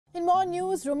In more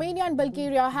news, Romania and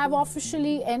Bulgaria have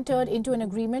officially entered into an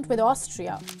agreement with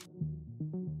Austria.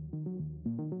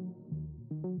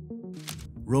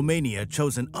 Romania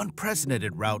chose an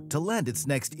unprecedented route to land its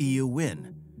next EU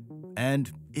win.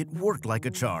 And it worked like a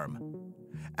charm.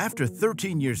 After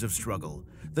 13 years of struggle,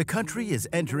 the country is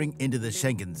entering into the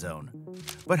Schengen zone.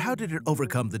 But how did it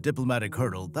overcome the diplomatic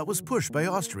hurdle that was pushed by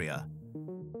Austria?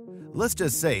 Let's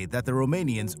just say that the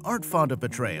Romanians aren't fond of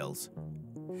betrayals.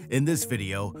 In this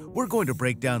video, we're going to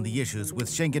break down the issues with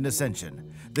Schengen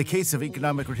ascension, the case of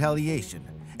economic retaliation,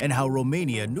 and how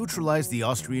Romania neutralized the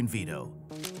Austrian veto.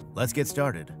 Let's get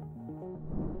started.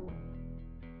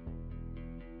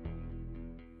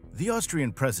 The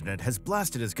Austrian president has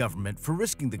blasted his government for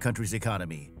risking the country's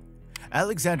economy.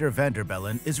 Alexander Van der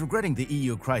Bellen is regretting the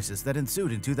EU crisis that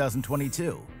ensued in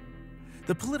 2022.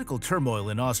 The political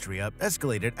turmoil in Austria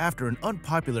escalated after an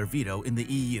unpopular veto in the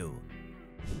EU.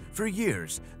 For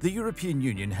years, the European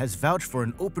Union has vouched for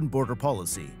an open border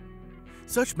policy.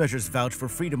 Such measures vouch for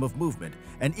freedom of movement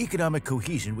and economic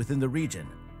cohesion within the region.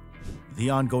 The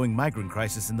ongoing migrant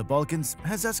crisis in the Balkans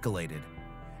has escalated.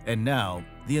 And now,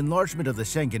 the enlargement of the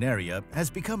Schengen area has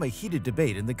become a heated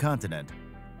debate in the continent.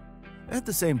 At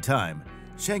the same time,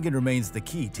 Schengen remains the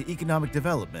key to economic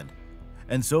development,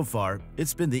 and so far,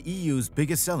 it's been the EU's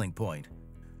biggest selling point.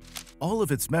 All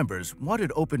of its members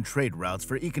wanted open trade routes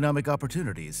for economic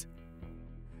opportunities.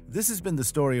 This has been the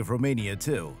story of Romania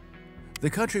too. The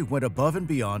country went above and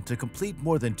beyond to complete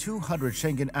more than 200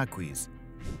 Schengen acquis.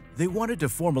 They wanted to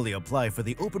formally apply for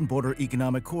the open border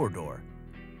economic corridor.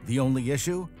 The only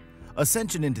issue?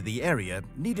 Ascension into the area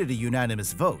needed a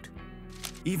unanimous vote.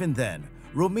 Even then,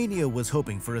 Romania was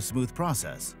hoping for a smooth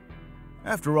process.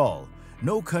 After all,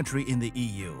 no country in the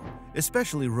EU,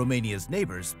 especially Romania's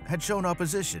neighbors, had shown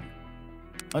opposition.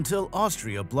 Until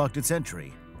Austria blocked its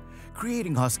entry,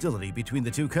 creating hostility between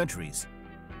the two countries.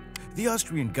 The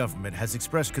Austrian government has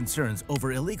expressed concerns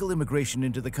over illegal immigration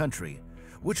into the country,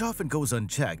 which often goes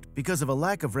unchecked because of a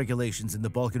lack of regulations in the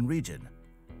Balkan region.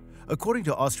 According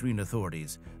to Austrian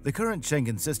authorities, the current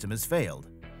Schengen system has failed.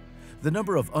 The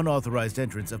number of unauthorized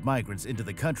entrants of migrants into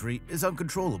the country is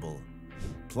uncontrollable.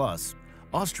 Plus,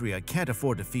 Austria can't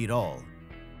afford to feed all.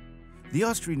 The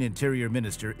Austrian Interior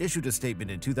Minister issued a statement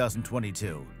in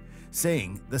 2022,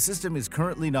 saying the system is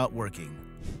currently not working.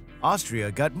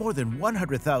 Austria got more than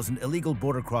 100,000 illegal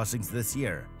border crossings this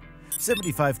year.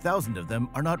 75,000 of them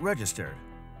are not registered.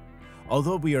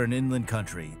 Although we are an inland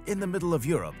country, in the middle of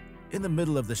Europe, in the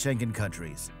middle of the Schengen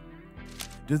countries.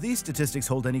 Do these statistics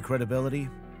hold any credibility?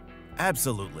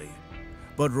 Absolutely.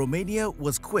 But Romania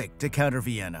was quick to counter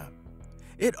Vienna.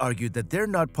 It argued that they're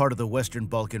not part of the Western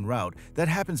Balkan route that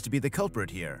happens to be the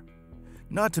culprit here.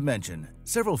 Not to mention,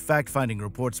 several fact-finding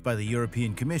reports by the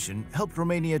European Commission helped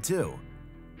Romania too.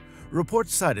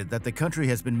 Reports cited that the country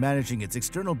has been managing its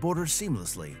external borders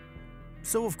seamlessly.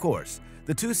 So of course,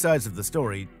 the two sides of the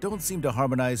story don't seem to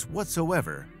harmonize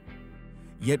whatsoever.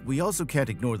 Yet we also can't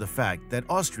ignore the fact that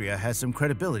Austria has some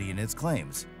credibility in its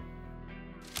claims.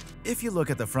 If you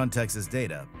look at the Frontex's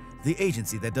data, the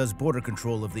agency that does border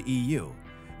control of the EU,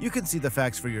 you can see the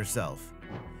facts for yourself.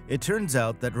 It turns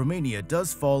out that Romania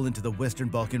does fall into the Western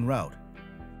Balkan route.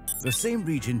 The same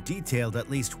region detailed at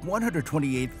least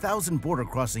 128,000 border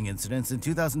crossing incidents in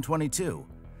 2022,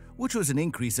 which was an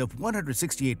increase of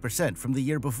 168% from the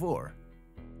year before.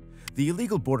 The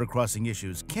illegal border crossing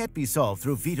issues can't be solved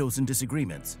through vetoes and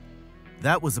disagreements.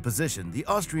 That was a position the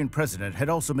Austrian president had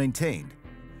also maintained.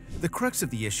 The crux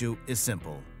of the issue is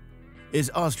simple. Is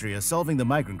Austria solving the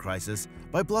migrant crisis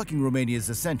by blocking Romania's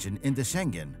ascension into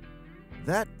Schengen?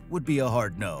 That would be a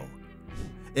hard no.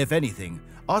 If anything,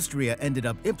 Austria ended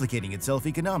up implicating itself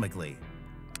economically.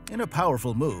 In a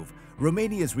powerful move,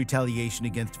 Romania's retaliation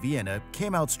against Vienna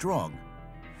came out strong.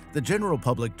 The general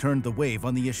public turned the wave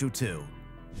on the issue too.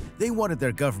 They wanted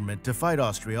their government to fight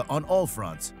Austria on all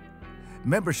fronts.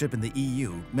 Membership in the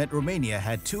EU meant Romania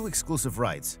had two exclusive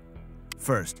rights.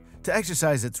 First, to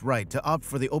exercise its right to opt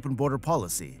for the open border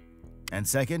policy, and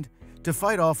second, to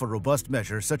fight off a robust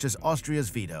measure such as Austria's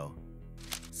veto.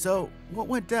 So, what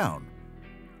went down?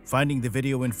 Finding the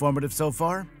video informative so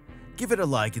far? Give it a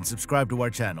like and subscribe to our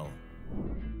channel.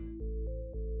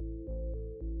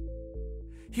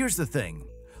 Here's the thing.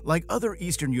 Like other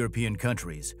Eastern European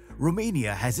countries,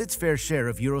 Romania has its fair share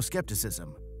of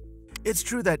Euro-skepticism. It's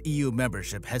true that EU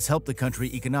membership has helped the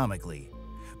country economically,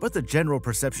 but the general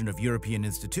perception of European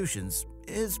institutions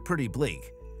is pretty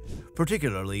bleak,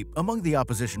 particularly among the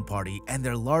opposition party and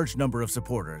their large number of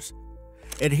supporters.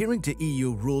 Adhering to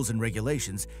EU rules and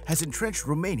regulations has entrenched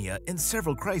Romania in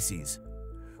several crises.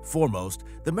 Foremost,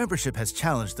 the membership has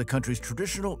challenged the country's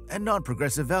traditional and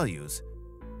non-progressive values.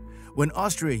 When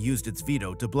Austria used its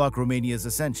veto to block Romania's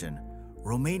ascension,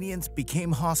 Romanians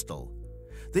became hostile.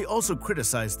 They also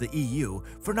criticized the EU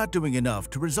for not doing enough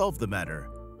to resolve the matter.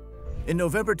 In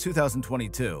November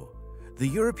 2022, the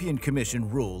European Commission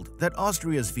ruled that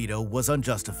Austria's veto was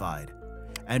unjustified,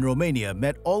 and Romania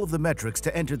met all of the metrics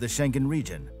to enter the Schengen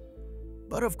region.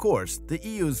 But of course, the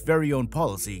EU's very own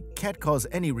policy can't cause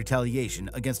any retaliation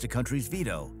against a country's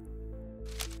veto.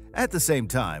 At the same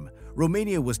time,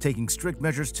 Romania was taking strict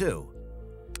measures too.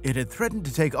 It had threatened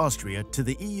to take Austria to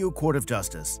the EU Court of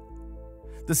Justice.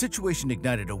 The situation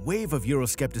ignited a wave of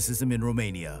Euro-skepticism in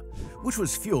Romania, which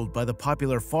was fueled by the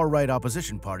popular far-right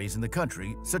opposition parties in the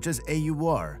country, such as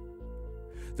AUR.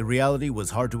 The reality was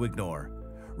hard to ignore.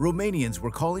 Romanians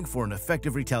were calling for an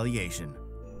effective retaliation.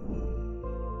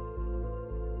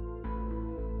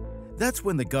 That's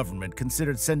when the government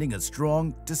considered sending a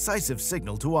strong, decisive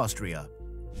signal to Austria.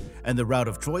 And the route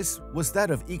of choice was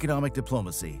that of economic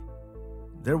diplomacy.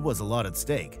 There was a lot at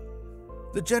stake.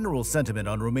 The general sentiment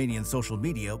on Romanian social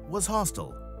media was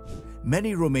hostile.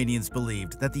 Many Romanians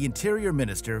believed that the interior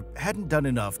minister hadn't done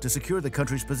enough to secure the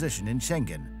country's position in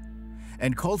Schengen,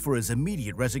 and called for his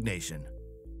immediate resignation.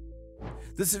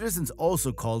 The citizens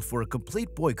also called for a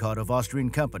complete boycott of Austrian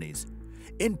companies,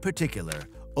 in particular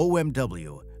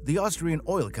OMW, the Austrian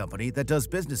oil company that does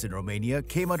business in Romania,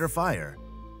 came under fire.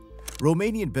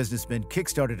 Romanian businessmen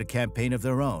kickstarted a campaign of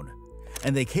their own,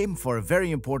 and they came for a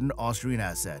very important Austrian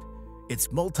asset, its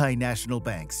multinational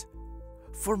banks.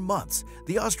 For months,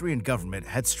 the Austrian government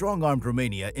had strong-armed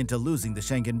Romania into losing the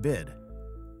Schengen bid.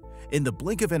 In the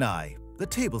blink of an eye, the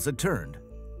tables had turned.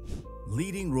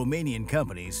 Leading Romanian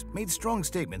companies made strong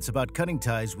statements about cutting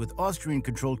ties with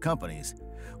Austrian-controlled companies,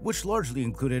 which largely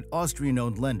included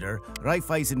Austrian-owned lender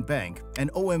Raiffeisen Bank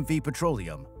and OMV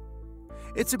Petroleum.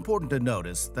 It's important to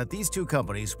notice that these two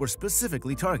companies were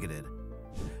specifically targeted.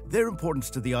 Their importance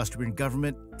to the Austrian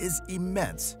government is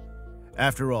immense.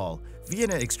 After all,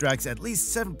 Vienna extracts at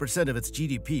least 7% of its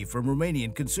GDP from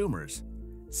Romanian consumers.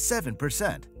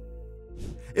 7%.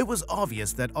 It was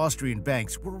obvious that Austrian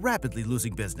banks were rapidly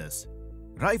losing business.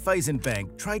 Raiffeisen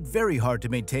Bank tried very hard to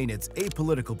maintain its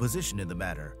apolitical position in the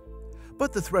matter,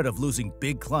 but the threat of losing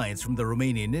big clients from the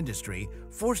Romanian industry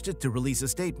forced it to release a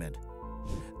statement.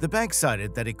 The bank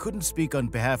cited that it couldn't speak on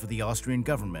behalf of the Austrian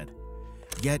government,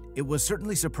 yet it was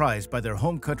certainly surprised by their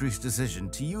home country's decision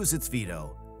to use its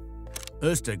veto.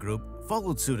 Erste Group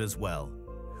followed suit as well.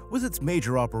 With its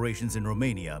major operations in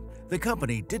Romania, the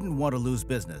company didn't want to lose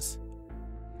business.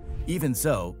 Even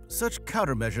so, such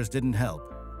countermeasures didn't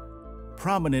help.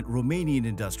 Prominent Romanian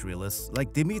industrialists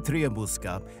like Dimitrie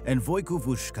Musca and Voicu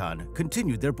Vușcan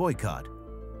continued their boycott.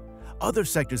 Other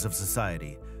sectors of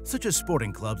society, such as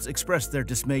sporting clubs, expressed their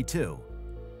dismay too.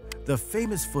 The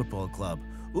famous football club,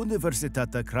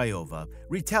 Universitatea Craiova,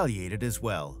 retaliated as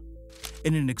well.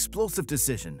 In an explosive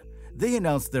decision, they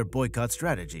announced their boycott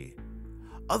strategy.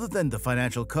 Other than the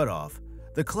financial cutoff,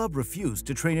 the club refused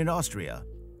to train in Austria.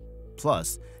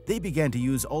 Plus, they began to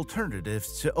use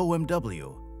alternatives to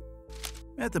OMW.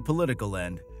 At the political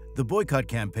end, the boycott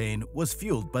campaign was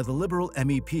fueled by the Liberal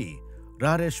MEP,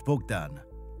 Rareș Bogdan.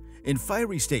 In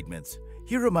fiery statements,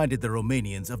 he reminded the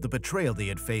Romanians of the betrayal they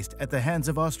had faced at the hands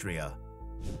of Austria.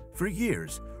 For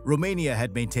years, Romania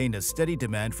had maintained a steady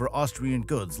demand for Austrian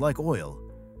goods like oil.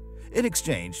 In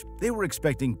exchange, they were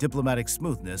expecting diplomatic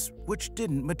smoothness, which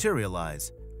didn't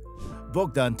materialize.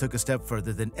 Bogdan took a step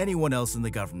further than anyone else in the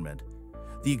government.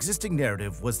 The existing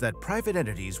narrative was that private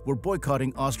entities were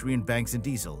boycotting Austrian banks and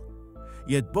diesel.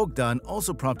 Yet Bogdan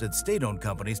also prompted state-owned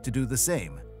companies to do the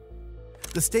same.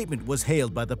 The statement was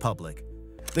hailed by the public.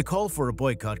 The call for a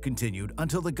boycott continued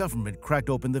until the government cracked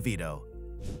open the veto.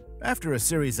 After a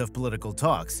series of political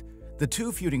talks, the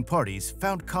two feuding parties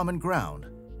found common ground.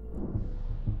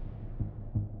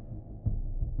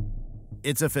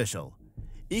 It's official.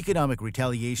 Economic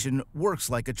retaliation works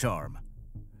like a charm.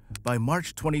 By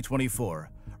March 2024,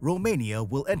 Romania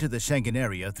will enter the Schengen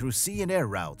area through sea and air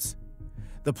routes.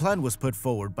 The plan was put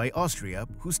forward by Austria,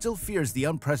 who still fears the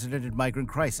unprecedented migrant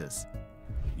crisis.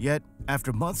 Yet,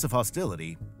 after months of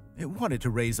hostility, it wanted to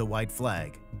raise a white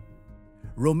flag.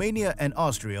 Romania and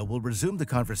Austria will resume the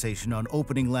conversation on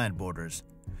opening land borders,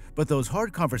 but those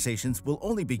hard conversations will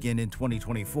only begin in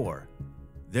 2024.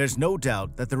 There's no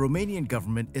doubt that the Romanian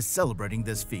government is celebrating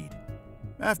this feat.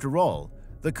 After all,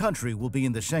 the country will be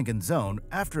in the Schengen zone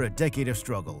after a decade of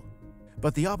struggle.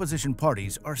 But the opposition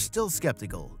parties are still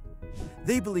skeptical.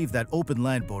 They believe that open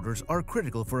land borders are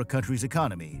critical for a country's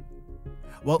economy.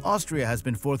 While Austria has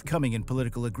been forthcoming in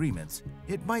political agreements,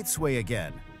 it might sway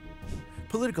again.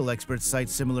 Political experts cite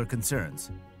similar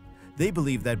concerns. They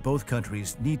believe that both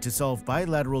countries need to solve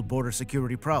bilateral border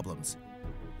security problems.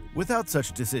 Without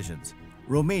such decisions,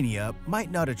 Romania might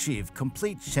not achieve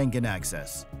complete Schengen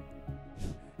access.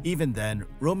 Even then,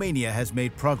 Romania has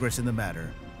made progress in the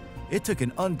matter. It took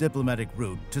an undiplomatic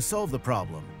route to solve the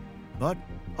problem, but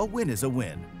a win is a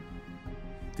win.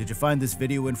 Did you find this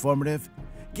video informative?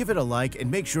 Give it a like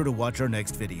and make sure to watch our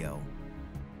next video.